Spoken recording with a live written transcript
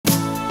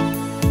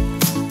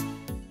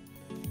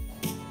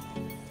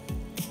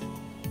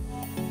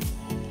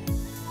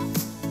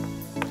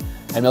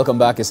And welcome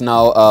back. It's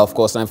now, of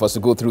course, time for us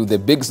to go through the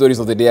big stories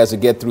of the day as we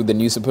get through the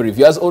newspaper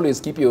review. As always,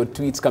 keep your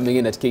tweets coming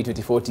in at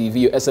K24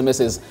 TV. Your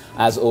SMSs,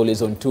 as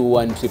always, on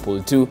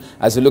 21222.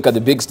 As we look at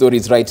the big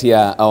stories right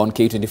here on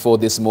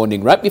K24 this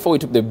morning. Right before we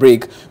took the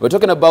break, we're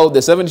talking about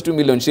the 72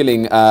 million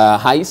shilling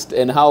heist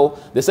and how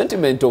the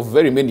sentiment of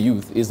very many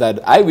youth is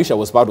that I wish I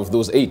was part of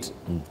those 8.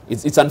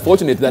 It's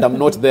unfortunate that I'm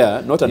not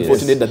there, not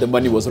unfortunate that the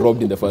money was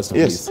robbed in the first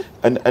place. Yes,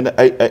 and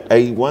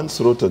I once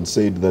wrote and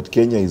said that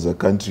Kenya is a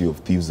country of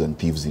thieves and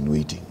thieves in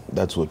waiting.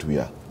 That's what we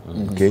are,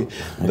 okay?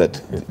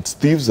 That it's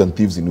thieves and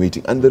thieves in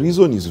waiting. And the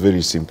reason is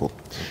very simple.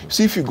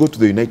 See, if you go to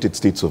the United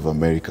States of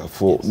America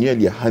for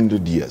nearly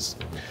 100 years,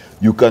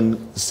 you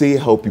can say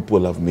how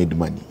people have made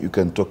money. You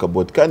can talk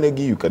about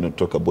Carnegie, you cannot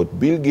talk about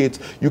Bill Gates.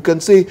 You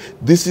can say,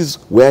 this is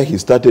where he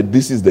started,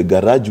 this is the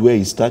garage where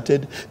he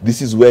started,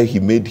 this is where he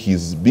made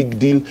his big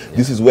deal,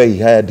 this is where he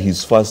hired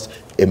his first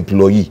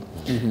employee.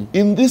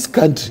 In this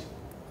country,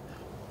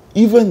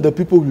 even the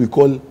people we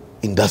call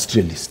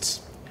industrialists,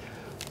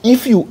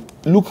 if you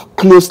look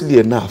closely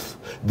enough,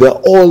 they're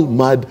all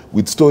mad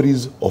with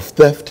stories of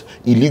theft,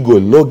 illegal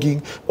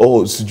logging,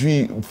 or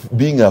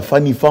being a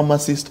funny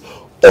pharmacist,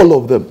 all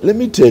of them. Let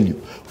me tell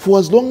you, for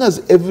as long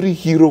as every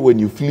hero, when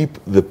you flip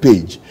the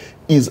page,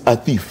 is a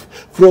thief,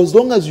 for as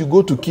long as you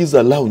go to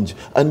Kiza Lounge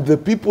and the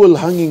people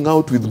hanging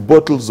out with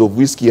bottles of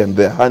whiskey and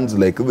their hands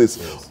like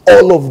this,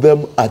 all of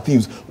them are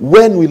thieves.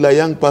 When will a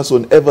young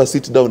person ever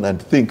sit down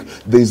and think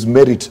there is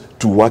merit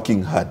to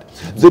working hard?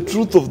 The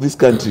truth of this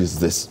country is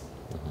this.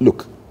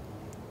 Look,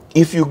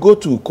 if you go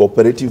to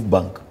Cooperative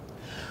Bank,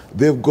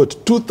 they've got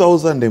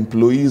 2,000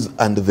 employees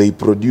and they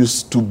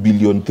produce 2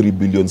 billion, 3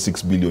 billion,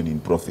 6 billion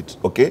in profit,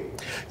 okay?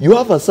 You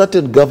have a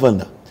certain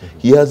governor.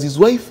 He has his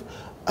wife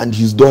and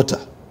his daughter,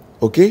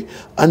 okay?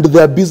 And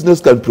their business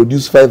can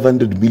produce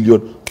 500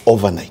 million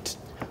overnight.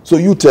 So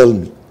you tell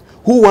me,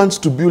 who wants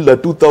to build a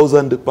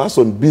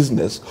 2,000-person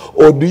business,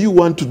 or do you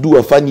want to do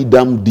a funny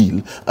damn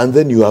deal and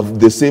then you have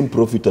the same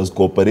profit as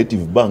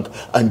Cooperative Bank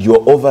and your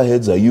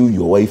overheads are you,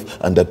 your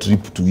wife, and a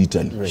trip to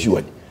Italy? Right.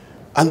 Surely.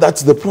 And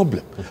that's the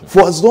problem.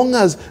 For as long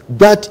as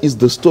that is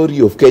the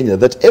story of Kenya,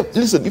 that,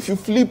 listen, if you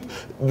flip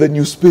the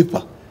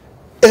newspaper,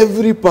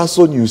 every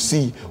person you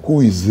see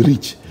who is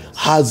rich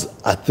has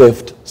a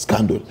theft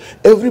scandal.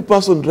 Every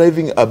person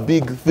driving a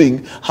big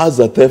thing has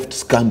a theft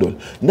scandal.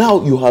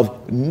 Now you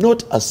have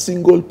not a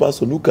single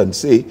person who can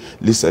say,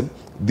 listen,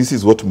 this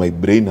is what my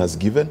brain has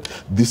given,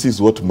 this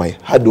is what my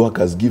hard work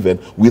has given.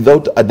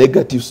 Without a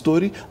negative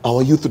story,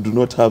 our youth do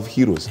not have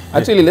heroes.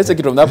 Actually, let's take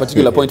it from that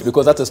particular point,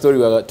 because that's a story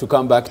we're to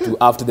come back to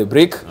after the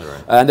break.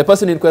 Right. And the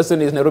person in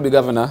question is Nairobi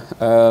Governor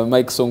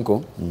Mike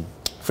Sonko.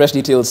 Fresh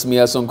details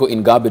smear Sonko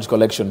in garbage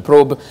collection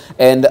probe,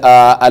 and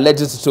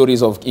alleged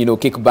stories of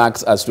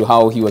kickbacks as to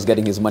how he was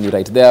getting his money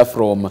right there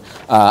from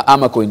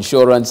Amaco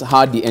Insurance,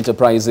 Hardy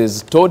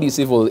Enterprises, Todi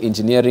Civil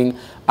Engineering,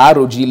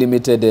 ROG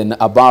Limited, and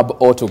Abab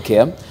Auto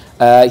Care.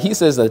 He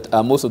says that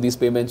most of these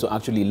payments were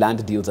actually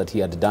land deals that he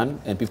had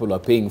done, and people were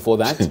paying for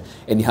that.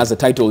 And he has the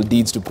title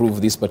deeds to prove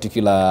these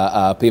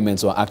particular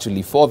payments were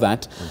actually for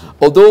that.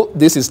 Although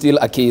this is still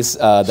a case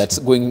that's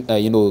going,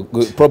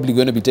 probably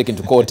going to be taken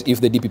to court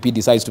if the DPP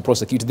decides to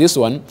prosecute this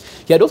one.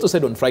 He had also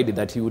said on Friday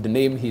that he would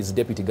name his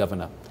deputy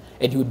governor,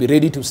 and he would be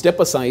ready to step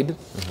aside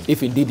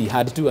if indeed he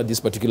had to at this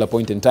particular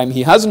point in time.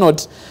 He has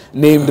not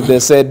named the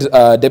said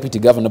deputy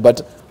governor,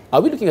 but are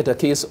we looking at a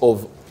case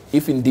of,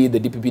 if indeed the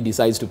DPP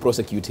decides to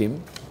prosecute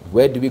him,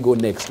 where do we go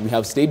next? We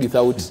have stayed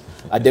without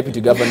a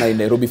deputy governor in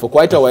Nairobi for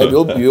quite a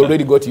while. We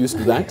already got used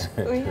to that.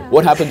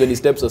 What happens when he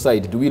steps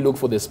aside? Do we look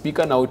for the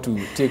speaker now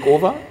to take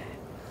over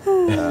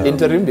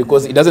interim?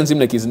 Because it doesn't seem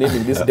like he's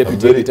naming this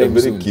deputy anytime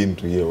soon. I'm very keen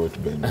to hear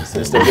what Ben is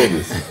saying.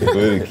 Mr. Ben,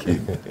 very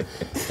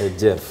keen.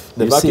 Jeff,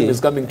 the vacuum is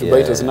coming to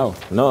bite us now.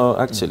 No,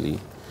 actually,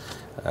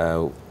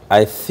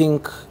 I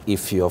think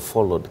if you have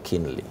followed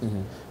keenly,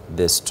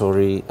 the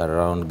story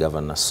around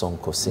Governor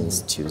Sonko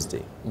since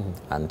Tuesday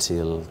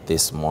until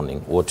this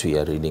morning, what we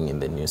are reading in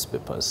the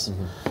newspapers.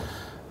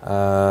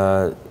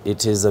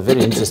 It is a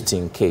very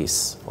interesting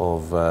case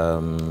of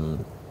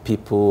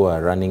people who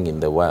are running in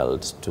the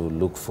world to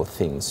look for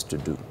things to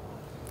do.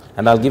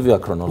 And I'll give you a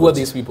chronology. Who are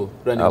these people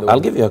running the world? I'll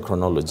give you a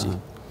chronology.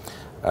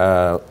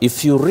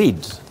 If you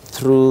read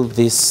through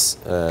this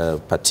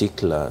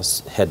particular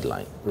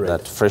headline,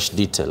 that fresh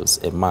details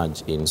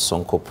emerge in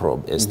Sonko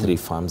probe as 3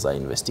 firms are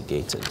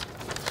investigated.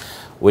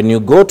 When you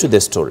go to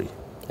the story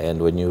and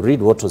when you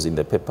read what was in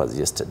the papers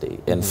yesterday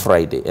and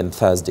Friday and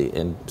Thursday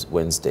and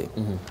Wednesday,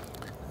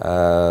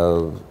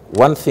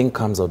 one thing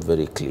comes out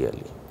very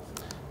clearly.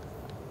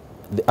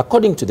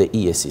 According to the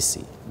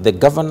EACC, the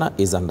governor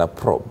is under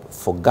probe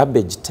for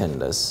garbage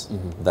tenders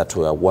that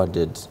were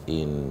awarded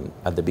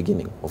at the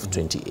beginning of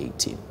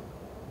 2018.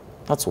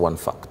 That's one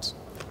fact.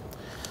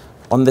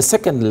 On the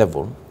second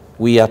level,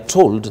 we are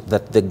told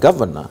that the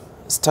governor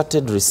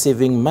started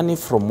receiving money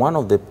from one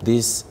of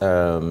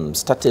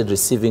started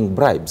receiving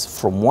bribes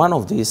from one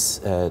of these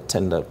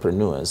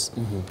tenderpreneurs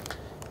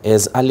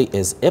as early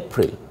as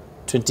April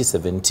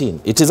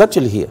 2017. It is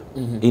actually here,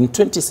 in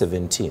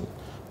 2017,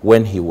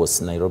 when he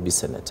was Nairobi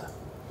Senator.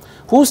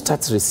 Who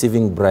starts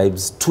receiving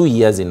bribes 2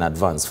 years in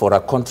advance for a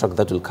contract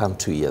that will come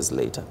 2 years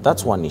later?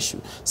 That's one issue.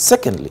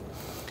 Secondly,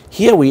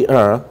 here we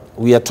are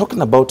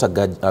talking about a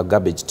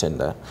garbage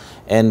tender,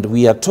 and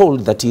we are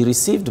told that he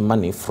received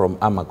money from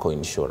Amaco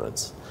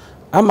Insurance.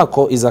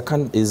 Amaco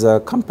is a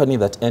company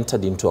that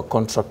entered into a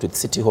contract with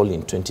City Hall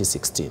in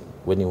 2016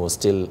 when he was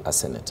still a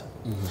senator.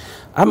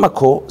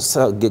 Amaco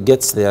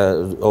gets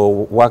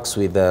or works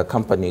with a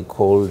company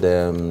called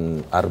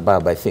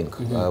Arbab, I think,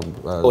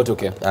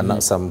 AutoCare,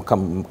 and some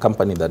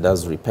company that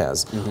does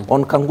repairs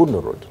on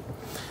Kangundo Road.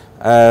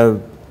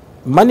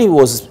 Money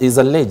is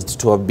alleged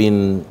to have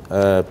been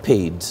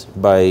paid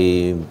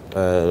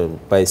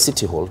by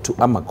City Hall to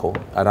Amaco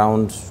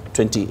around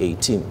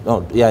 2018.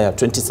 No,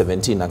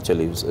 2017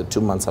 actually. It was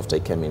 2 months after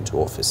he came into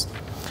office.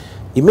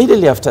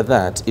 Immediately after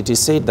that, it is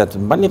said that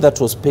money that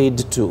was paid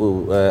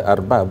to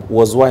Arbab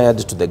was wired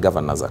to the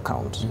governor's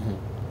account.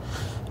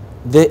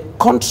 The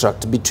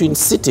contract between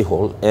City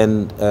Hall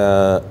and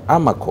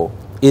Amaco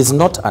is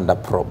not under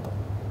probe,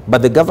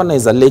 but the governor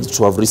is alleged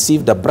to have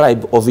received a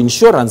bribe of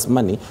insurance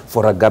money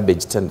for a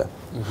garbage tender.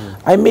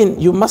 I mean,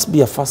 you must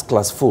be a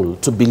first-class fool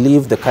to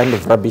believe the kind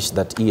of rubbish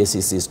that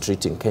EACC is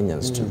treating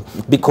Kenyans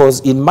to. Because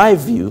in my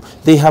view,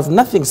 they have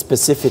nothing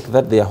specific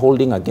that they are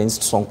holding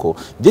against Sonko.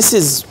 This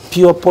is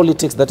pure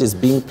politics that is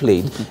being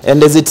played.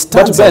 And as it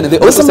stands... But Ben, they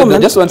also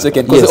said, just 1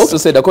 second, because they also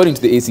said, according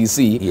to the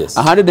ACC, yes,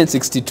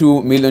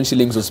 162 million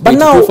shillings was paid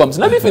to two firms.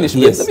 Let me finish,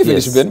 Ben. Let me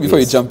finish, Ben, before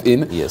you jump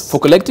in. Yes. For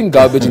collecting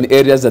garbage in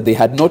areas that they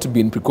had not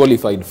been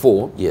pre-qualified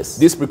for. Yes.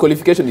 This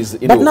pre-qualification is,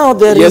 but now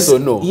there yes is, or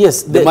no?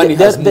 Yes. The money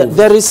has moved.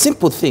 There is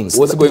simple things.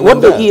 What's going what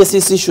on the there?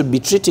 EACC should be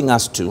treating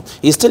us to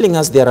is telling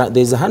us there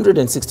is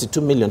 162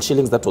 million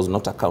shillings that was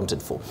not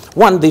accounted for.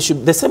 One, they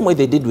should, the same way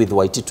they did with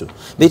Waititu.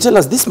 They tell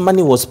us this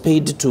money was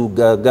paid to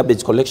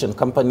garbage collection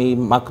company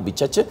Mark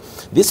Bichache.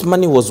 This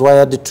money was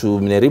wired to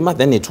Nerima.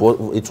 Then it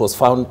was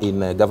found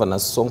in Governor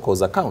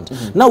Sonko's account.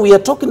 Now we are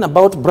talking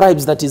about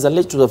bribes that is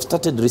alleged to have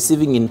started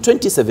receiving in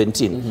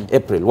 2017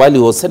 April, while he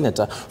was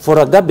senator, for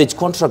a garbage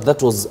contract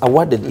that was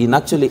awarded in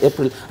actually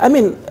April. I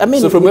mean.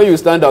 So from where you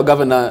stand, our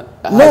governor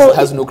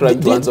has no crime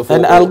to answer for.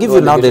 And I'll give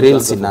you now the real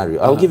scenario.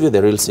 I'll give you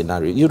the real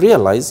scenario. You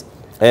realize,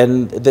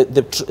 and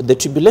the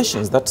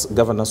tribulations that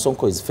Governor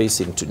Sonko is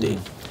facing today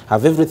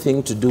have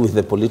everything to do with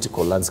the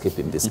political landscape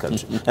in this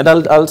country. And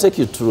I'll take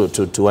you through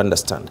to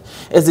understand.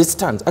 As it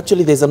stands,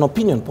 actually there's an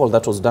opinion poll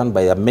that was done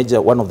by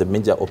one of the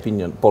major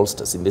opinion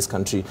pollsters in this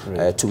country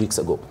 2 weeks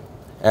ago.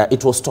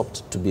 It was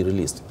stopped to be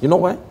released. You know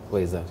why? Why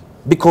is that?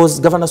 Because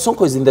Governor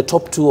Sonko is in the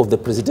top 2 of the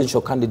presidential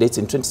candidates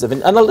in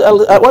 2017. And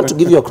I want to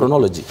give you a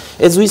chronology.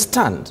 As we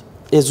stand,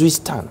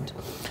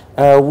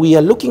 we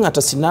are looking at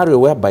a scenario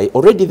whereby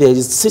already there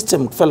is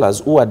system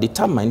fellas who are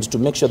determined to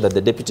make sure that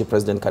the deputy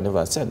president can never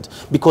ascend,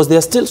 because they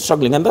are still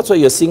struggling. And that's why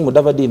you're seeing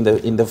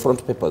Mudavadi in the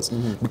front papers,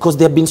 because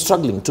they have been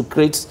struggling to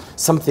create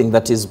something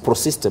that is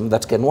pro-system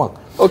that can work.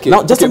 Okay.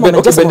 Now, just a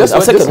moment,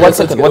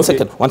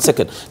 one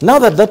second. Now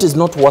that is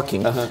not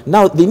working,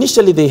 now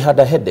initially they had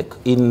a headache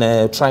in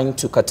trying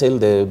to curtail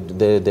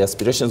the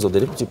aspirations of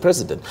the deputy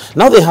president.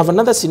 Now they have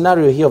another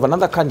scenario here of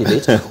another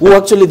candidate who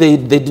actually they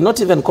did not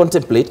even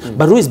contemplate,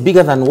 but who is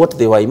bigger than what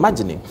they were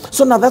imagining.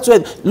 So now that's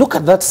why, look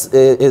at that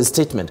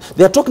statement.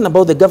 They are talking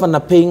about the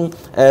governor paying,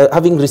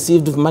 having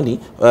received money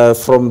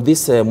from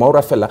this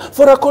Maura fella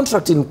for a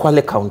contract in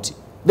Kwale County.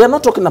 They are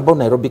not talking about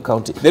Nairobi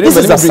County. Let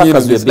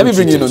me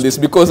bring you in on this,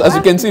 because as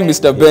you can see,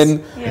 Mr.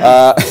 Ben,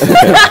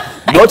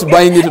 not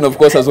buying it, and of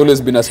course has always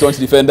been a staunch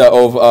defender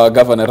of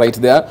governor right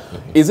there.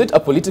 Is it a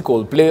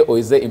political play or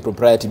is there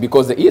impropriety?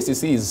 Because the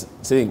EACC is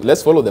saying,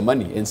 let's follow the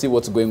money and see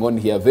what's going on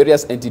here.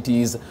 Various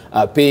entities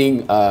are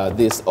paying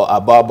this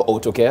above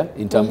AutoCare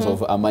in terms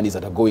of monies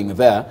that are going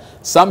there.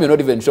 Some you're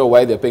not even sure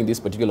why they're paying this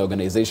particular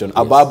organization.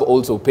 Above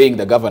also paying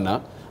the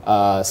governor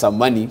some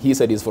money. He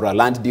said it's for a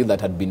land deal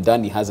that had been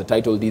done. He has a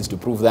title deeds to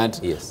prove that.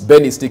 Yes.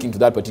 Ben is sticking to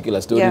that particular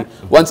story. Yeah.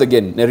 Once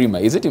again,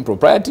 Nerima, is it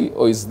impropriety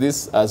or is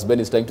this, as Ben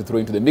is trying to throw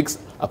into the mix,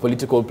 a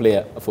political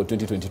player for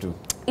 2022?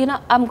 You know,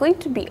 I'm going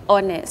to be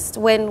honest.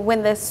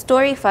 When the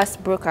story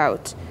first broke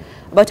out,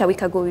 about a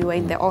week ago, we were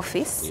in the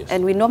office,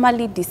 and we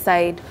normally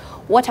decide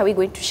what are we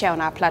going to share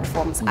on our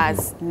platforms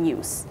as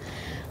news.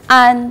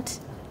 And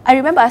I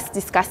remember us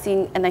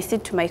discussing, and I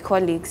said to my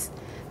colleagues,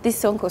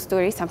 this Sonko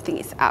story, something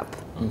is up.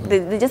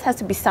 There just has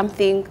to be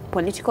something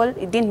political.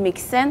 It didn't make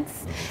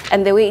sense.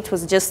 And the way it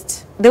was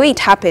just, the way it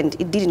happened,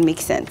 it didn't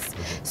make sense.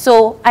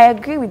 So I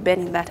agree with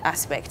Ben in that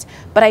aspect.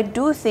 But I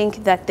do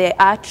think that there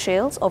are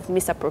trails of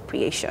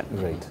misappropriation.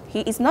 Right. He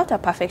is not a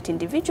perfect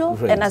individual.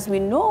 Right. And as we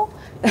know,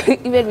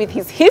 even with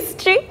his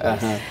history,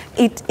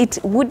 it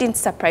wouldn't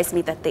surprise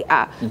me that they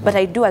are. But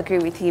I do agree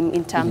with him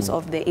in terms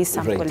of there is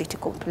some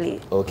political play.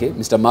 Okay.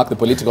 Mr. Mark, the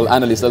political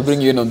analyst, I'll bring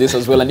you in on this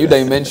as well. A new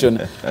dimension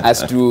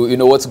as to, you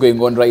know, what's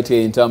going on right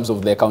here in terms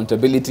of the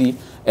accountability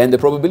and the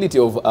probability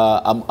of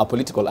a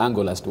political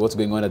angle as to what's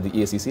going on at the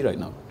EACC right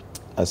now.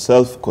 A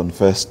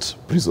self-confessed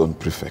prison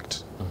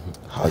prefect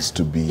has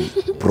to be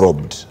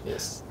probed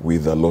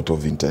with a lot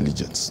of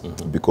intelligence.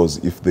 Because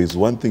if there's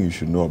one thing you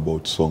should know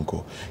about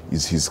Sonko,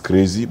 is he's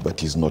crazy, but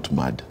he's not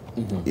mad.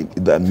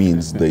 That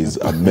means there is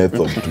a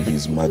method to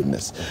his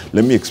madness.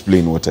 Let me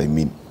explain what I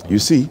mean. You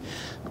see,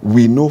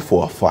 we know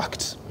for a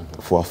fact,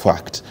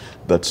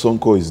 that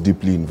Sonko is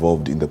deeply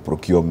involved in the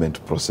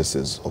procurement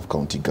processes of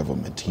county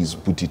government. He's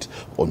put it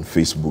on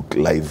Facebook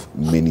Live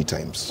many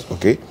times,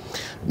 okay?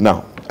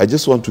 Now, I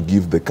just want to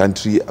give the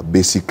country a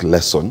basic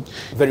lesson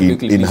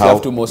in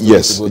how,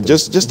 yes,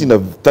 just in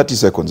 30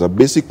 seconds, a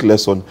basic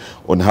lesson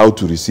on how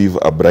to receive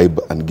a bribe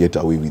and get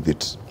away with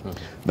it.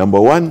 Number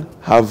one,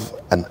 have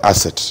an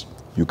asset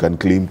you can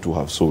claim to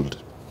have sold.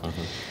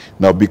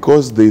 Now,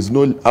 because there is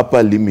no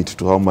upper limit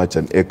to how much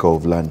an acre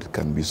of land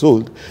can be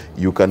sold,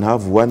 you can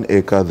have 1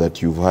 acre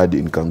that you've had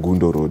in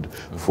Kangundo Road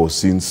for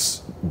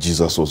since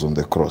Jesus was on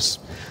the cross.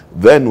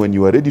 Then when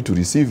you are ready to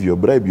receive your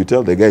bribe, you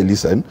tell the guy,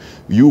 listen,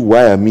 you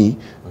wire me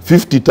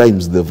 50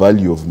 times the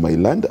value of my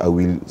land. I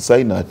will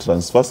sign a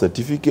transfer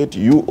certificate.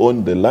 You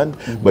own the land,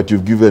 but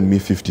you've given me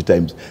 50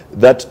 times.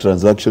 That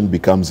transaction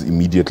becomes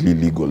immediately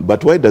legal.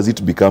 But why does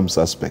it become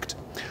suspect?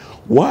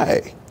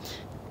 Why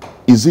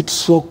is it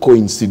so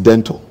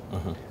coincidental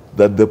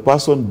that the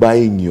person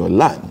buying your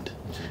land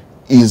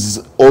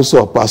is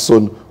also a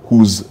person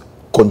who's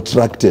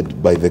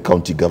contracted by the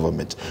county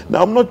government?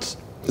 Now, I'm not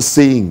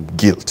saying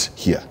guilt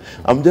here.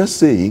 I'm just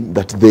saying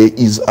that there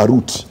is a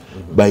route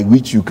by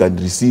which you can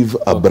receive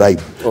a bribe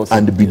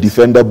and be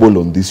defendable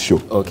on this show.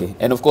 Okay,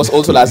 and of course,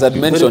 also as I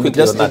mentioned,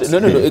 just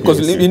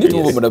because you need to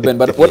move on, Ben.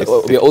 But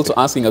what we are also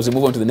asking as we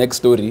move on to the next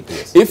story,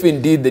 if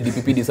indeed the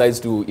DPP decides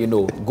to,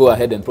 go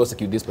ahead and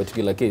prosecute this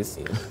particular case,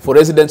 for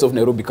residents of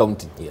Nairobi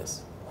County,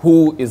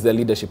 who is the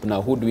leadership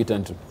now? Who do we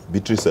turn to?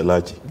 Beatrice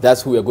Elachi.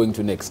 That's who we are going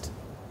to next.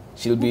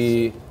 She'll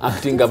be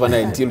acting governor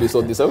until we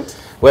sort this out?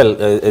 Well,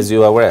 as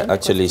you are aware,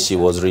 actually, she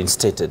was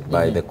reinstated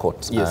by the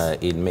court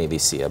in May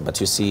this year.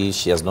 But you see,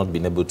 she has not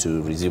been able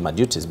to resume her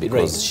duties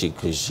because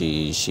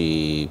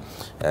she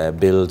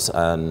built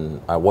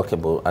an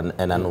unworkable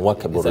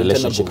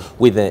relationship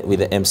with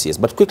the MCS.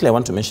 But quickly, I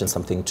want to mention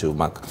something to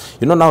Mark.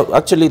 Now,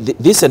 actually,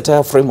 this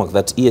entire framework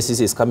that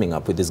EACC is coming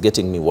up with is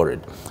getting me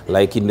worried.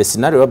 Like in the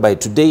scenario whereby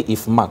today,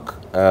 if Mark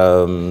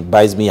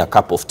buys me a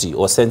cup of tea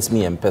or sends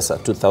me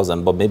M-Pesa,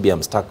 2,000 bob, maybe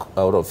I'm stuck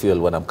out of fuel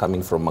when I'm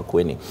coming from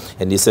Makueni,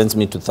 and he sends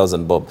me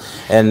 2,000 bob,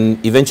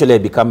 and eventually I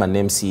become an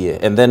MCA,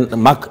 and then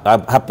Mark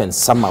happens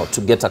somehow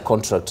to get a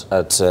contract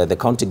at the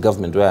county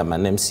government where I'm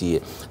an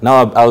MCA.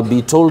 Now I'll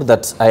be told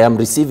that I am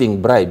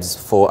receiving bribes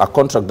for a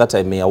contract that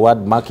I may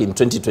award Mark in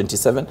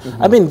 2027.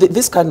 I mean,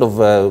 this kind of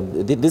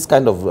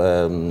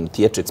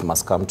theatrics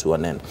must come to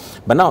an end.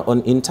 But now,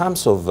 in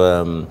terms of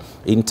the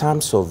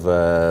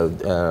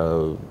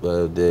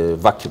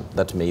vacuum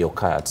that may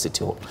occur at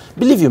City Hall,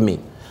 believe you me,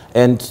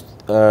 and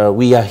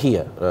we are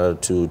here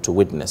to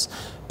witness.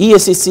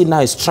 EACC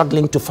now is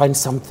struggling to find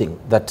something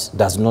that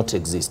does not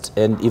exist.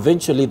 And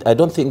eventually, I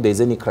don't think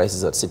there's any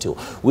crisis at City Hall.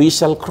 We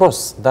shall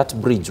cross that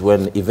bridge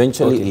when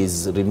eventually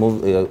is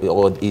removed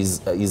or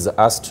is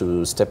asked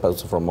to step out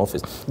from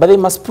office. But they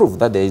must prove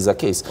that there is a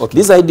case.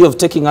 This idea of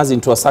taking us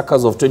into a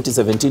circus of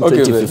 2017,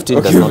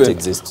 2015 does not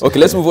exist. Okay,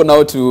 let's move on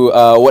now to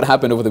what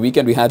happened over the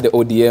weekend. We had the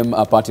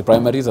ODM party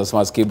primaries as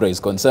far as Kibra is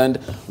concerned.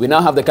 We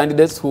now have the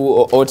candidates who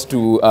ought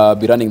to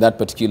be running that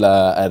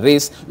particular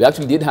race. We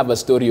actually did have a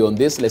story on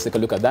this. Let's take a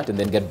look at that and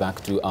then get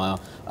back to our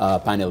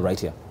panel right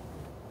here.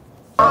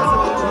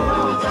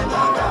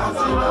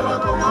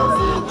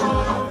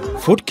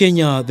 Ford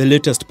Kenya, the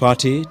latest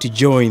party to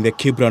join the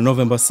Kibra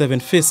November 7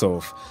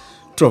 face-off,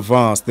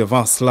 traversed the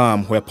vast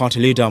slum where party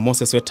leader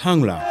Moses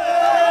Wetangula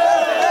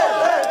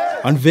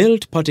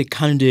unveiled party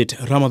candidate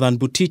Ramadan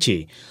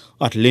Butichi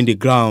at Lindy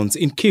Grounds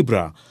in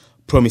Kibra,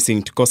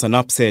 promising to cause an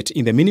upset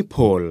in the mini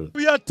poll.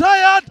 We are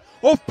tired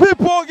of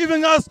people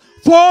giving us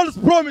false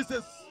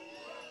promises.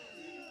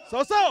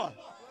 Sawa.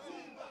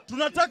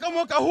 Tunataka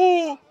mwaka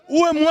huu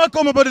uwe mwaka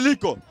wa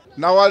mabadiliko.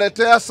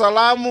 Nawaletea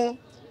salamu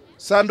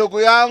sanduku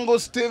yangu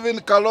Steven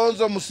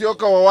Kalonzo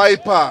Musyoka wa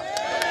Wiper.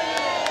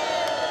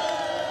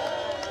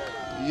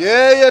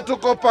 Yeye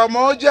tuko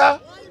pamoja,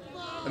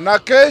 na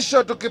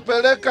kesho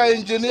tukipeleka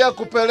engineer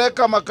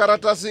kupeleka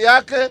makaratasi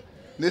yake,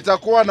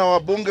 nitakuwa na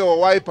wabunge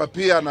wa Wiper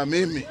pia na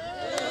mimi.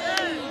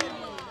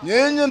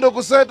 Nyinyi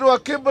ndugu zetu wa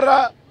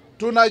Kibra,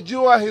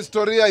 tunajua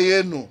historia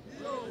yenu.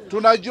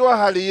 Tunajua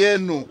hali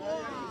yenu.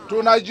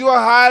 Tunajua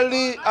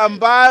hali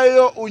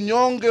ambayo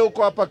unyonge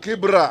uko hapa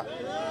Kibra.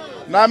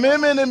 Na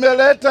mimi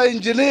nimeleta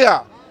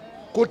engineer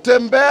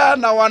kutembea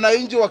na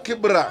wananchi wa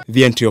Kibra.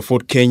 The entry of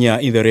Ford Kenya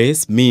in the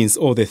race means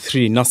all the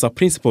three NASA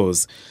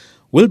principals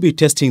will be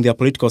testing their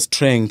political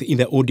strength in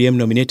the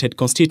ODM-nominated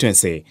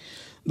constituency.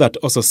 That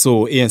also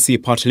saw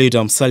ANC party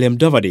leader Musalia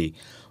Mudavadi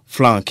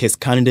flank his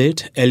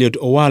candidate Eliud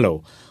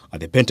Owalo at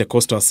the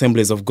Pentecostal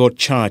Assemblies of God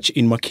Church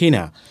in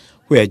Makina,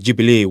 where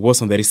Jubilee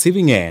was on the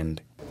receiving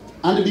end.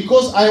 And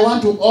because I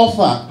want to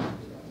offer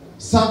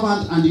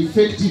servant and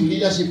effective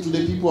leadership to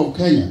the people of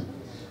Kenya,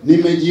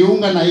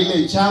 nimejiunga na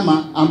ile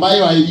chama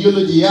ambayo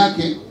ideology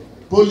yake,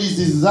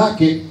 policies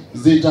zake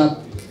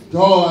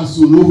zitatoa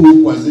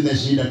suluhu kwa zile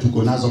shida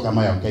tuko nazo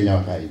kama ya Kenya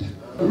wa kaida.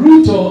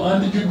 Ruto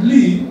and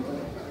Jubilee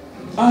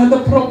are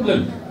the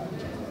problem.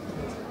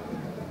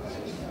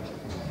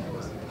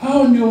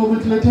 hao ndio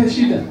wametuletea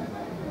shida.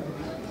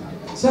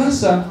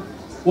 Sasa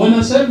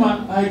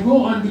wanasema I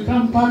go and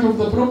become part of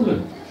the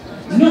problem.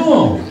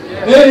 No,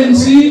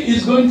 ANC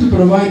is going to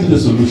provide the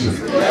solution.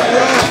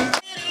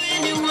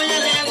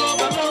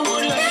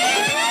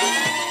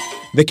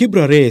 The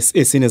Kibra race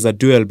is seen as a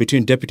duel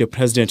between Deputy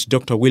President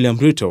Dr. William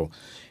Ruto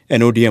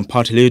and ODM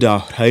party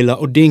leader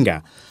Raila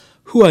Odinga,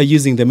 who are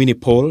using the mini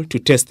poll to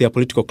test their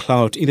political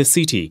clout in the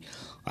city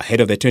ahead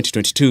of the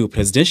 2022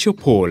 presidential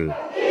poll.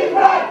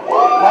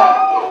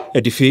 A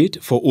defeat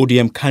for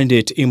ODM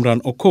candidate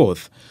Imran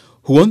Okoth,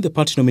 who won the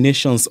party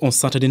nominations on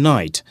Saturday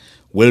night,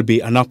 will be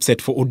an upset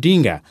for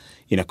Odinga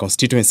in a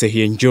constituency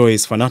he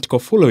enjoys fanatical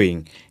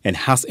following and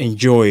has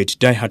enjoyed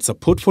diehard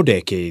support for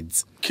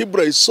decades. Kibra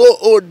is so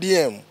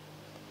ODM,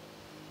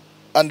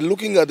 and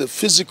looking at the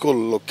physical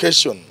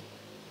location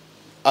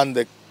and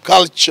the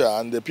culture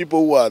and the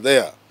people who are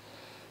there,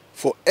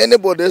 for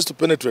anybody else to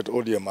penetrate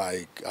ODM,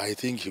 I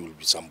think he will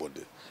be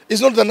somebody.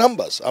 It's not the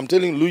numbers. I'm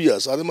telling you,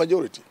 Luyas are the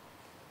majority.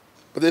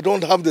 But they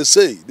don't have the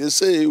say. They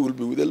say he will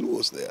be with the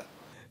Luos there.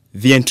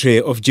 The entry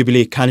of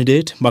Jubilee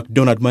candidate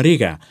MacDonald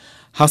Mariga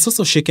has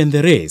also shaken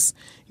the race,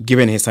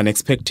 given his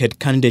unexpected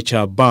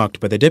candidature backed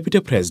by the Deputy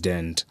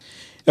President.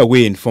 A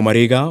win for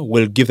Mariga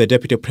will give the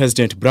Deputy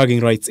President bragging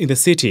rights in the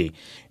city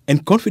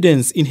and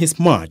confidence in his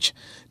march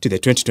to the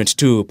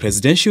 2022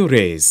 presidential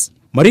race.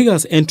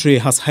 Mariga's entry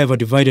has however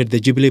divided the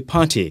Jubilee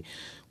party,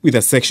 with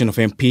a section of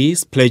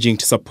MPs pledging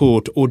to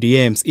support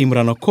ODM's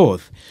Imran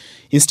Okoth.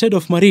 Instead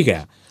of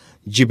Mariga,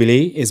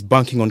 Jubilee is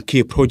banking on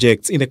key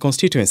projects in the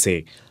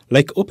constituency,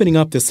 like opening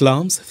up the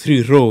slums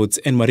through roads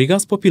and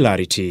Mariga's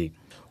popularity.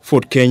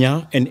 Ford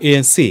Kenya and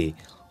ANC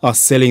are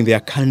selling their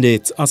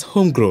candidates as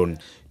homegrown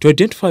to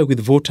identify with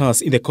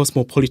voters in the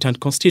cosmopolitan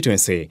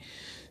constituency.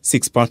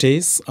 6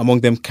 parties, among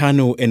them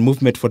KANU and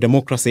Movement for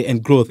Democracy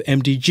and Growth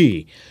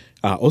MDG,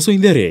 are also in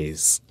the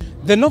race.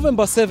 The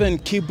November 7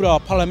 Kibra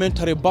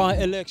parliamentary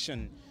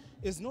by-election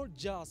is not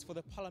just for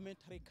the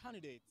parliamentary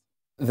candidates.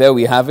 There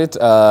we have it.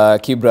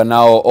 Kibra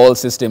now, all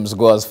systems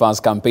go as far as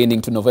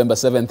campaigning to November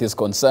 7th is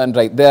concerned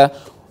right there.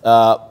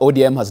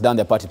 ODM has done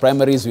their party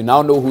primaries. We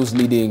now know who's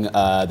leading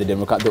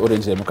the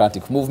Orange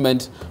Democratic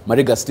Movement.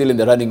 Mariga still in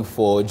the running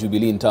for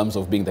Jubilee in terms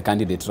of being the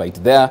candidate right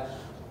there.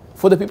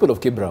 For the people of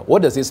Kibra,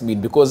 what does this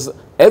mean? Because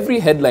every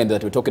headline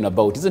that we're talking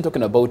about isn't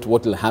talking about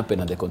what will happen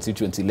at the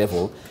constituency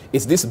level.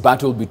 It's this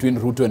battle between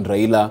Ruto and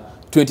Raila.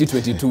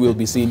 2022 will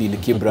be seen in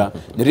Kibra.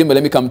 Nerima,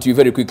 let me come to you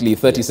very quickly,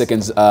 30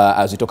 seconds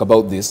as we talk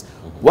about this.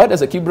 Why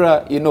does a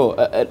Kibra,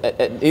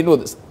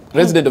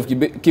 resident of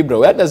Kibra,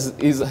 where does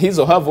his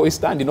or her voice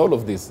stand in all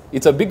of this?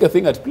 It's a bigger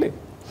thing at play.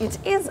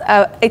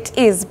 It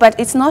is, but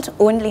it's not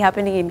only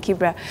happening in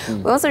Kibra.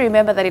 We also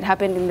remember that it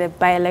happened in the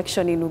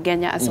by-election in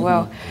Ugenya as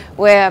well,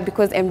 where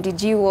because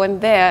MDG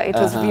won there, it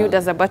was viewed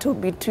as a battle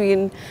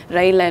between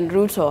Raila and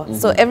Ruto.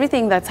 So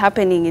everything that's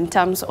happening in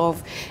terms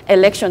of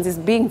elections is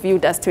being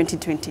viewed as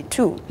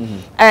 2022.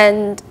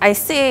 And I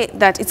say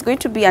that it's going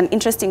to be an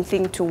interesting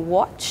thing to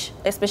watch,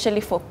 especially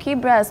for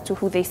Kibra as to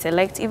who they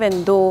select,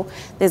 even though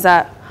there's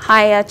a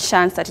higher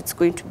chance that it's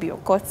going to be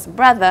Okoth's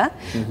brother,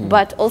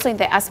 but also in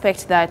the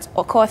aspect that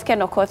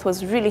Ken Okoth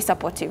was really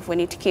supportive when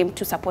it came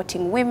to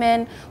supporting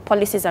women,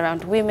 policies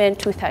around women,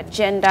 truth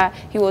agenda.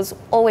 He was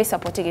always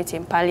supporting it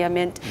in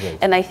parliament,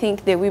 and I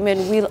think the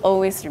women will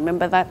always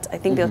remember that. I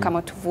think they'll come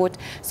out to vote.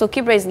 So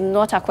Kibra is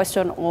not a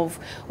question of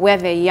where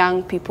the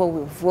young people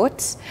will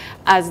vote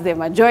as the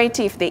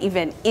majority, if there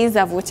even is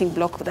a voting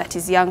bloc that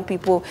is young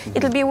people.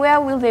 It'll be where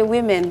will the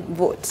women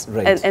vote,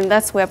 and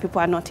that's where people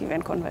are not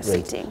even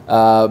conversating.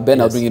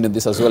 Ben, I'll bring in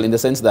this as well, in the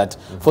sense that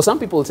for some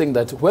people think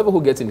that whoever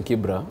who gets in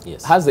Kibra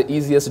has the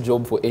easiest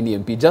job for any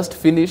MP, just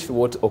finish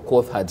what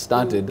Okoth had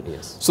started.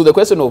 So the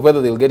question of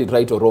whether they'll get it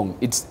right or wrong,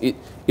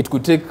 it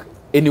could take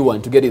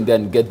anyone to get in there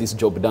and get this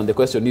job done. The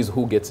question is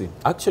who gets in.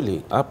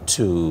 Actually, up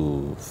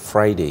to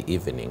Friday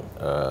evening,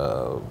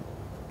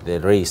 the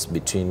race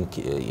in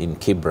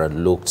Kibra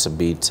looked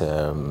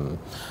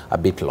a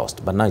bit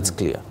lost, but now it's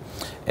clear.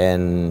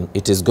 And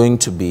it is going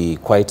to be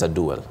quite a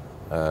duel.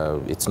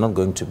 It's not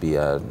going to be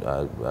a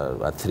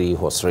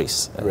 3-horse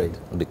race,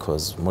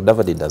 because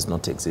Mudavadi does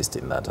not exist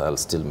in that. I'll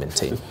still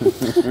maintain.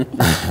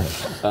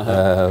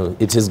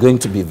 It is going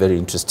to be very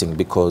interesting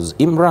because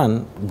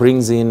Imran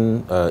brings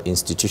in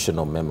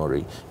institutional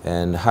memory,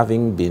 and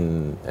having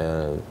been,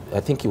 I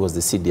think he was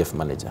the CDF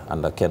manager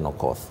under Ken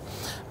Okoth.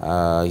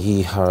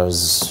 He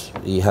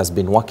has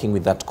been working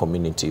with that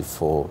community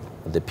for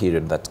the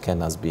period that Ken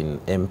has been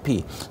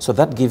MP. So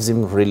that gives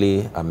him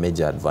really a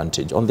major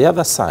advantage. On the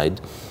other side,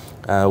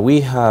 we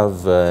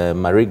have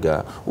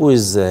Mariga, who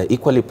is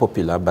equally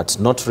popular, but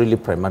not really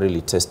primarily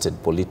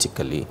tested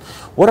politically.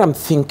 What I'm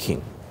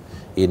thinking,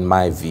 in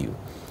my view,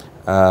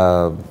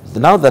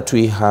 Now that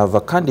we have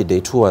a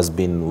candidate who has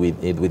been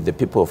with the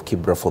people of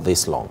Kibra for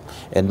this long,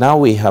 and now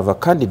we have a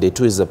candidate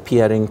who is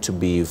appearing to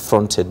be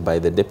fronted by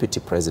the deputy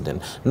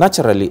president,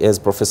 naturally, as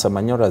Professor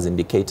Manyora has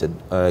indicated,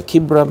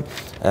 Kibra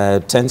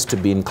tends to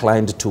be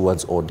inclined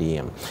towards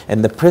ODM,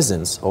 and the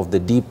presence of the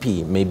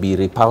DP may be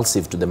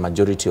repulsive to the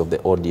majority of the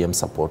ODM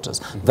supporters.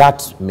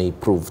 That may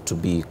prove to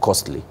be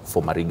costly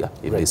for Mariga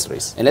in this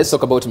race. And let's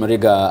talk about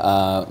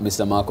Mariga,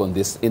 Mr. Mark, on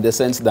this, in the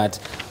sense that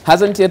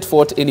hasn't yet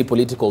fought any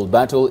political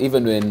battle,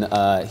 even when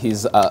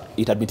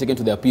it had been taken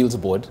to the appeals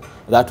board.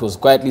 That was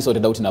quietly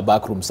sorted out in a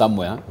back room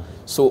somewhere.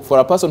 So for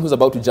a person who's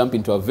about to jump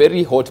into a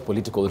very hot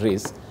political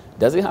race,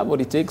 does he have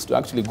what it takes to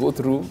actually go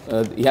through?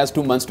 He has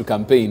 2 months to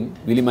campaign.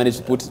 Will he manage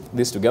to put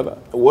this together?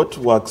 What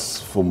works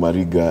for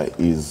Mariga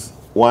is,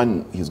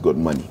 one, he's got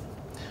money.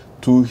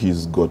 Two,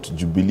 he's got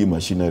Jubilee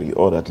machinery,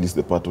 or at least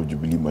the part of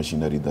Jubilee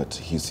machinery that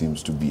he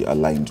seems to be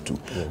aligned to.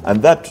 Yeah.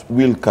 And that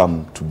will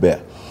come to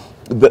bear.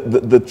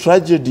 The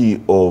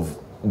tragedy of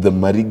the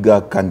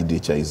Mariga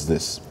candidature is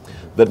this,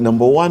 that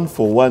number one,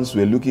 for once,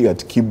 we're looking at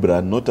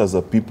Kibra not as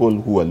a people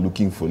who are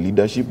looking for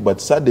leadership, but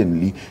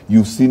suddenly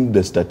you've seen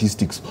the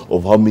statistics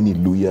of how many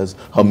Luyas,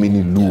 how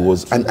many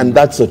Luos, and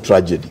that's a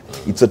tragedy.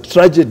 It's a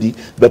tragedy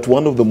that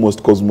one of the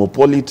most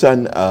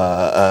cosmopolitan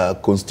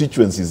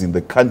constituencies in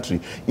the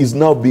country is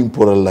now being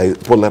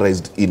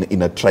polarized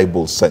in a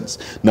tribal sense.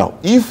 Now,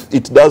 if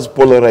it does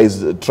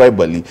polarize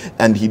tribally,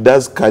 and he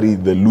does carry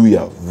the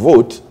Luya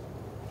vote,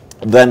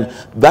 then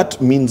that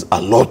means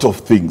a lot of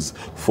things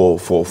for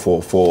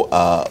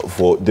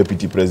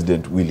Deputy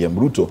President William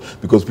Ruto,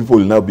 because people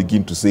will now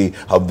begin to say,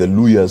 have the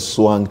Luyas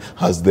swung,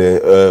 has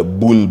the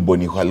bull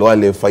Boni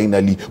Halwale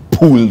finally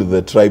pulled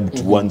the tribe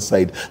to one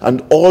side,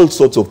 and all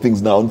sorts of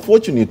things. Now,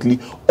 unfortunately,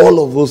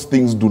 all of those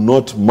things do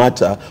not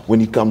matter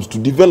when it comes to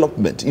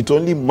development. It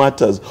only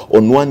matters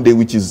on one day,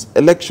 which is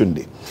election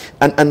day.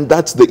 And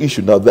that's the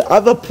issue. Now, the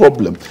other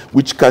problem,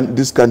 which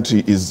this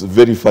country is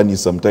very funny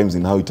sometimes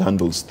in how it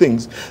handles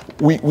things,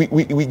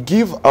 we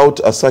give out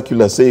a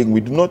circular saying we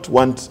do not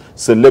want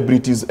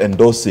celebrities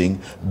endorsing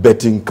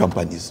betting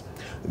companies.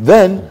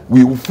 Then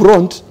we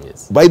front,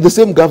 by the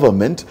same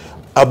government,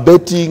 a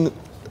betting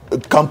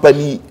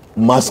company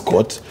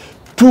mascot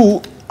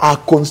to our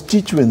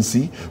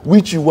constituency,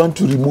 which you want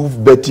to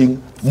remove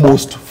betting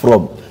most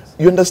from.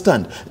 You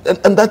understand?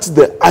 And that's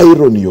the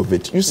irony of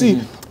it. You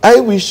see, I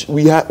wish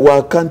we were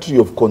a country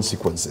of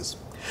consequences,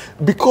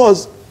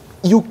 because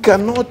you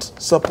cannot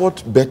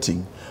support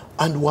betting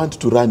and want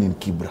to run in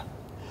Kibra.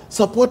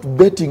 Support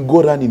betting,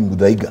 go run in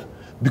Muthaiga,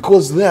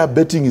 because there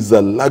betting is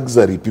a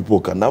luxury people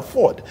can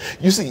afford.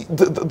 You see,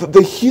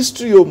 the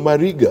history of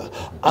Mariga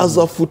as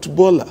a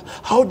footballer,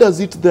 how does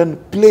it then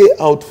play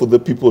out for the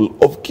people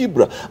of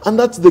Kibra? And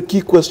that's the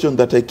key question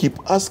that I keep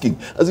asking.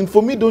 As in,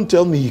 for me, don't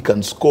tell me he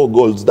can score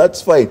goals.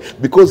 That's fine,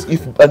 because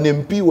if an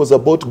MP was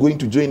about going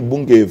to join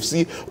Bunge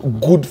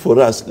FC, good for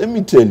us. Let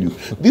me tell you,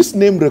 this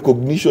name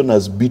recognition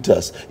has beat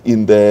us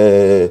in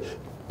the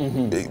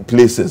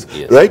places,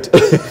 right?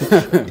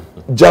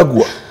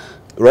 Jaguar,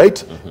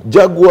 right?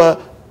 Jaguar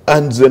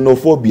and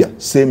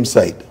xenophobia, same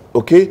side,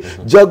 okay?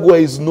 Jaguar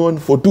is known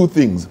for two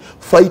things: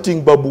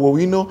 fighting Babu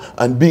Owino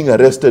and being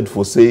arrested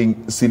for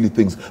saying silly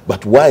things.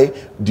 But why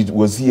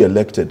was he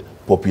elected?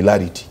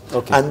 Popularity.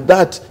 Okay. And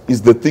that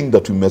is the thing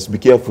that we must be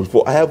careful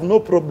for. I have no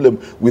problem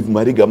with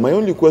Mariga. My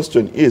only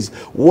question is,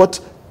 what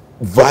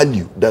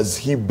value does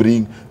he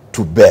bring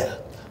to bear?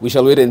 We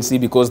shall wait and see,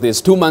 because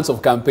there's 2 months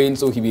of campaign,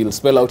 so he will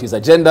spell out his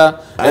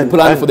agenda and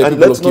plan for the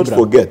people of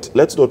Kibra.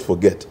 Let's not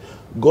forget,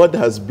 God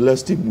has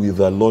blessed him with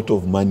a lot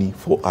of money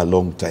for a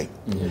long time.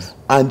 Yes.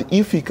 And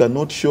if he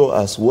cannot show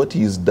us what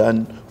he has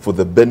done for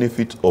the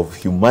benefit of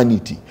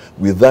humanity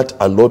with that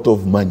a lot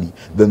of money,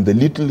 then the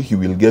little he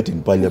will get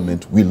in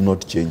parliament will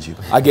not change him.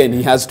 Again,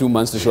 he has 2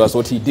 months to show us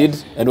what he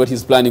did and what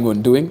he's planning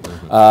on doing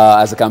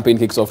as the campaign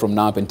kicks off from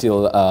now up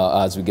until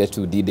as we get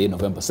to D-Day,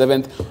 November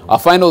 7th. Our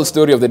final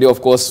story of the day,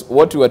 of course,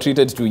 what we were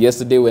treated to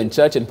yesterday when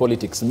church and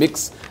politics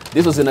mix.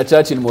 This was in a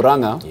church in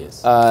Muranga.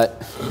 Yes.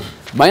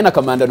 Minor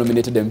Commander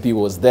nominated MP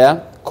was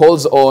there,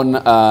 calls on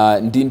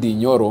Ndindi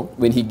Nyoro.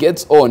 When he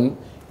gets on,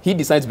 he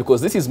decides,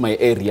 because this is my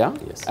area,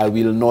 yes, I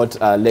will not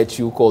let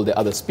you call the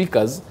other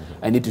speakers.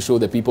 I need to show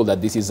the people that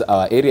this is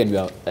our area and we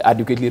are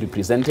adequately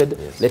represented.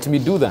 Yes. Let me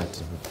do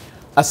that.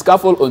 A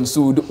scuffle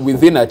ensued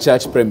within a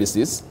church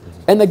premises.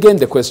 And again,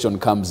 the question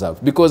comes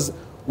up, because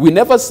we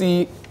never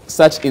see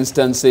such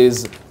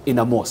instances in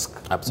a mosque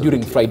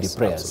during Friday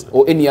prayers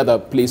or any other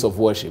place of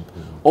worship.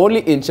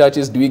 Only in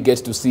churches do we get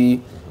to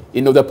see,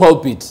 the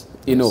pulpit,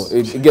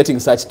 getting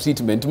such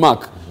treatment.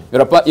 Mark,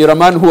 you're a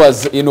man who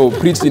has,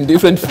 preached in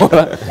different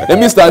fora. Let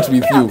me start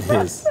with you.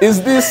 Yes.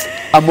 Is this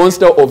a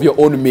monster of your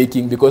own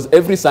making? Because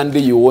every Sunday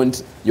you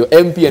want your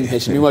MP and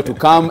Heshimiwa to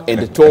come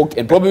and talk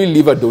and probably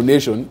leave a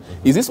donation.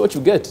 Is this what you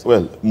get?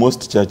 Well,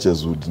 most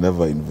churches would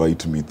never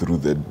invite me through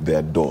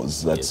their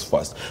doors. That's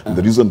first. And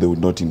the reason they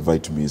would not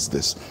invite me is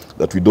this,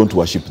 that we don't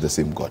worship the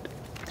same God.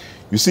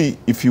 You see,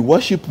 if you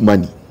worship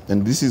money,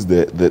 and this is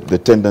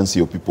the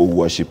tendency of people who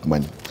worship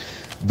money,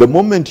 the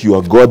moment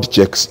your God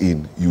checks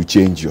in, you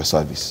change your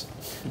service.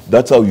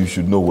 That's how you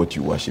should know what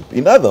you worship.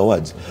 In other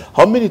words,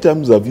 how many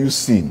times have you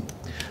seen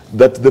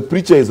that the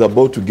preacher is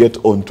about to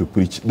get on to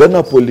preach, then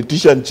a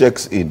politician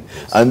checks in,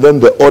 and then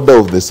the order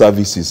of the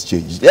service is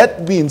changed?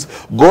 That means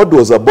God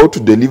was about to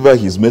deliver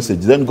his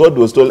message. Then God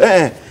was told,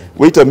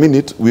 wait a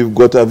minute, we've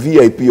got a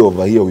VIP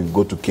over here we've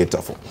got to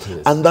cater for.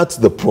 Yes. And that's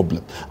the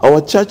problem.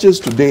 Our churches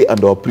today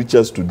and our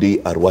preachers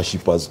today are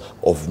worshippers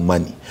of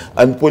money.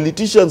 And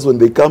politicians, when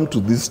they come to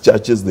these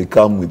churches, they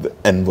come with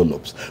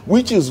envelopes,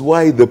 which is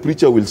why the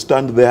preacher will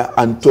stand there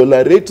and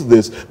tolerate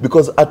this,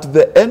 because at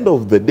the end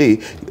of the day,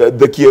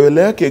 the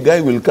Kieweleake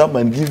guy will come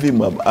and give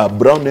him a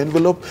brown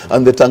envelope,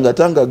 and the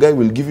Tanga guy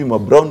will give him a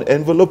brown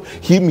envelope.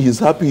 Him, he's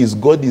happy, his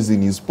God is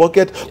in his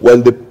pocket,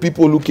 while the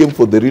people who came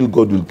for the real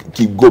God will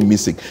go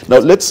missing. Now,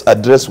 let's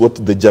address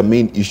what the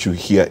germane issue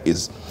here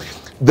is.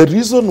 The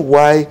reason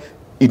why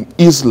in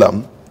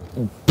Islam,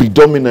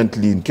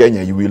 predominantly in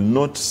Kenya, you will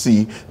not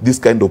see this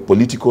kind of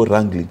political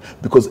wrangling,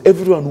 because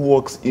everyone who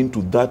walks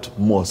into that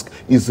mosque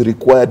is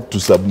required to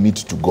submit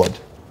to God.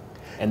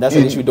 And that's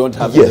an issue we don't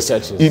have in the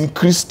churches. In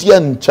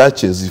Christian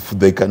churches, if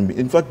they can be,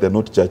 in fact, they're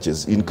not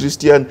churches. In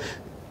Christian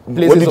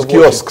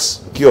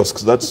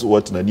kiosks, that's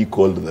what Nani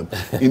called them.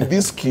 In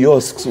these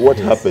kiosks, what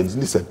happens?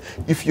 Listen,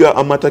 if you are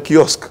I'm at a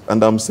kiosk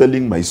and I'm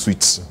selling my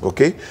sweets,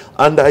 okay,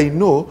 and I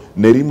know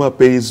Nerima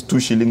pays 2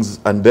 shillings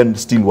and then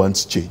still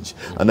wants change,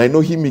 and I know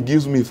him, he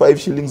gives me 5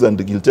 shillings and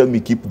he'll tell me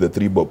keep the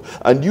 3 bob,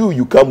 and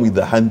you come with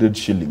 100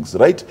 shillings,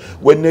 right?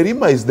 When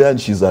Nerima is there and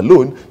she's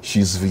alone,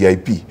 she's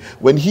VIP.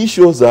 When he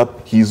shows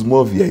up, he's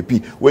more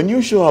VIP. When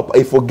you show up,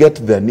 I forget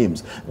their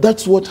names.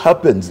 That's what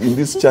happens in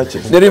these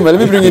churches. Nerima, let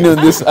me bring in on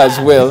this as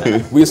well.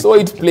 We saw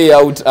it play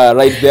out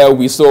right there.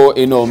 We saw,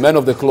 men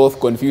of the cloth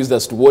confused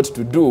as to what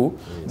to do.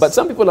 Yes. But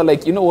some people are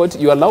like, you know what,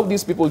 you allow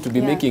these people to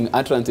be making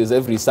utterances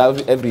every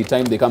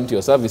time they come to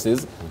your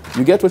services,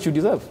 you get what you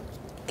deserve.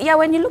 Yeah,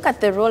 when you look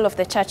at the role of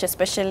the church,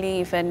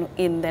 especially even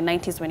in the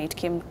 90s when it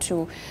came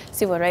to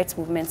civil rights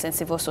movements and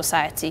civil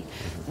society,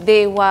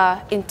 they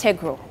were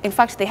integral. In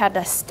fact, they had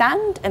a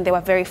stand and they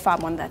were very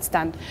firm on that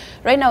stand.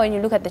 Right now, when you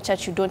look at the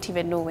church, you don't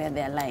even know where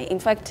they're lying. In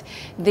fact,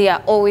 they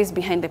are always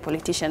behind the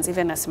politicians,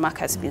 even as Mark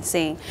has been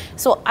saying.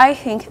 So I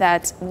think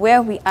that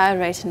where we are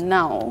right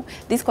now,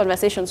 these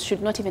conversations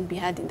should not even be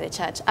had in the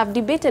church. I've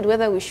debated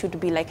whether we should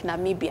be like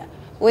Namibia,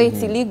 where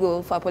it's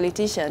illegal for a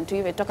politician to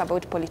even talk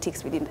about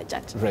politics within the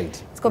church.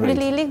 Right. It's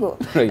completely illegal.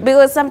 Right.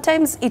 Because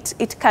sometimes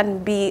it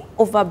can be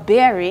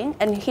overbearing,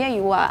 and here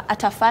you are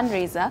at a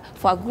fundraiser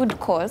for a good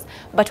cause,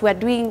 but we're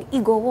doing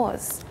ego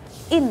wars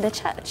in the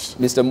church.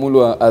 Mr.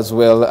 Mulwa as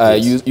well,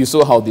 yes. you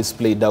saw how this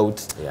played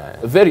out. Yeah.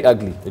 Very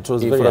ugly. It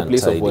was very for a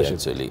place of worship.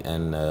 Actually.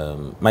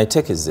 And my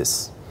take is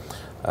this.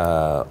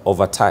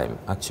 Over time,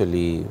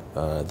 actually,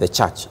 the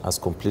church has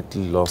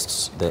completely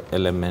lost the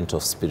element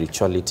of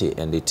spirituality,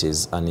 and it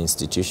is an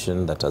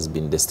institution that has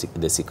been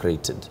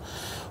desecrated.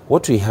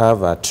 What we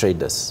have are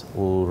traders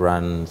who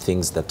run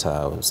things that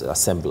are a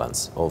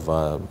semblance of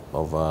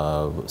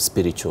a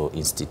spiritual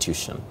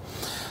institution.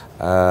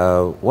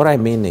 What I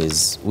mean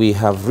is we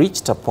have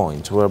reached a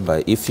point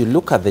whereby if you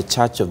look at the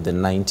church of the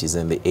 90s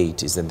and the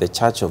 80s and the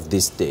church of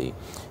this day,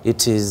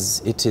 it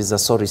is a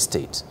sorry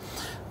state.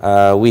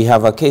 We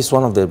have a case,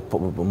 one of the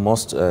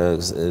most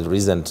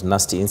recent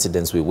nasty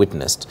incidents we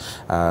witnessed.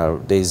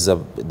 There's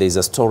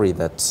a story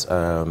that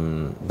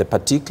the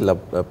particular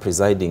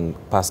presiding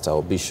pastor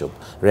or bishop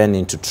ran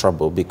into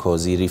trouble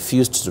because he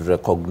refused to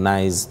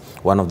recognize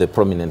one of the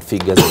prominent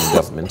figures in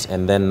government,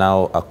 and then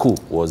now a coup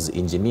was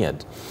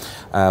engineered.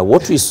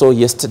 What we saw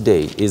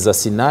yesterday is a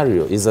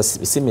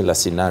similar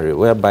scenario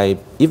whereby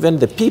even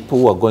the people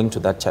who are going to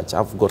that church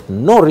have got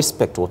no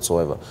respect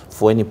whatsoever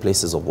for any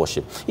places of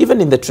worship. Even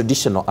in the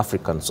traditional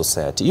African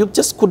society, you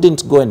just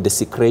couldn't go and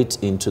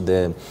desecrate into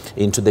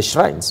the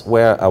shrines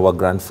where our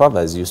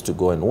grandfathers used to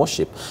go and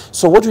worship.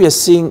 So what we are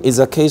seeing is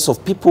a case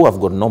of people who have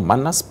got no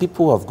manners,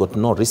 people who have got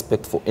no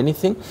respect for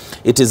anything.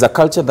 It is a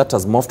culture that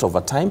has morphed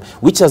over time,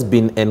 which has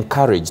been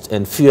encouraged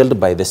and fueled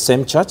by the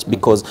same church,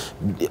 because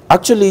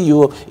actually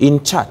you're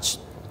in church.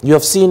 You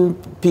have seen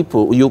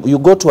people, you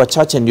go to a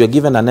church and you're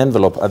given an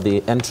envelope at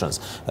the entrance,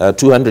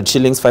 200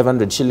 shillings,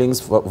 500 shillings,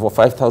 for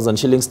 5,000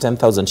 shillings,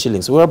 10,000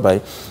 shillings,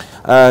 whereby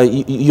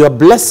your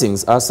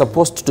blessings are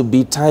supposed to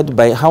be tied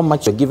by how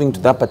much you're giving to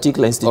that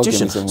particular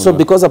institution. Okay, so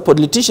because a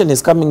politician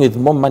is coming with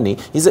more money,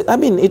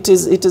 it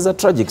is a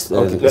tragic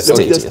state.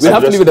 We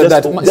have to leave it at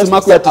that. Just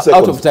Mark, we're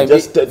out of time.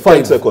 Just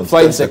 10 seconds.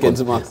 5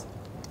 seconds, Mark.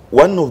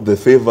 One of the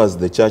favors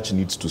the church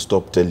needs to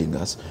stop telling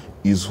us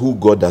is who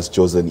God has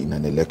chosen in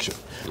an election.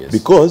 Yes.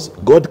 Because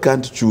God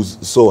can't choose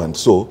so and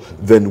so,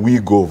 then we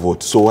go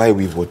vote. So why are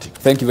we voting?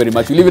 Thank you very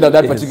much. We leave it at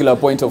that particular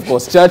point, of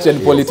course. Church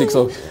and politics,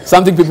 so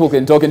something people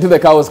can talk until the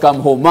cows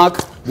come home. Mark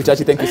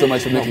Bichachi, thank you so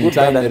much for making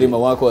time. Nerima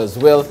Wako as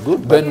well.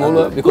 Ben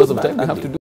Mulwa, because of time, we have to do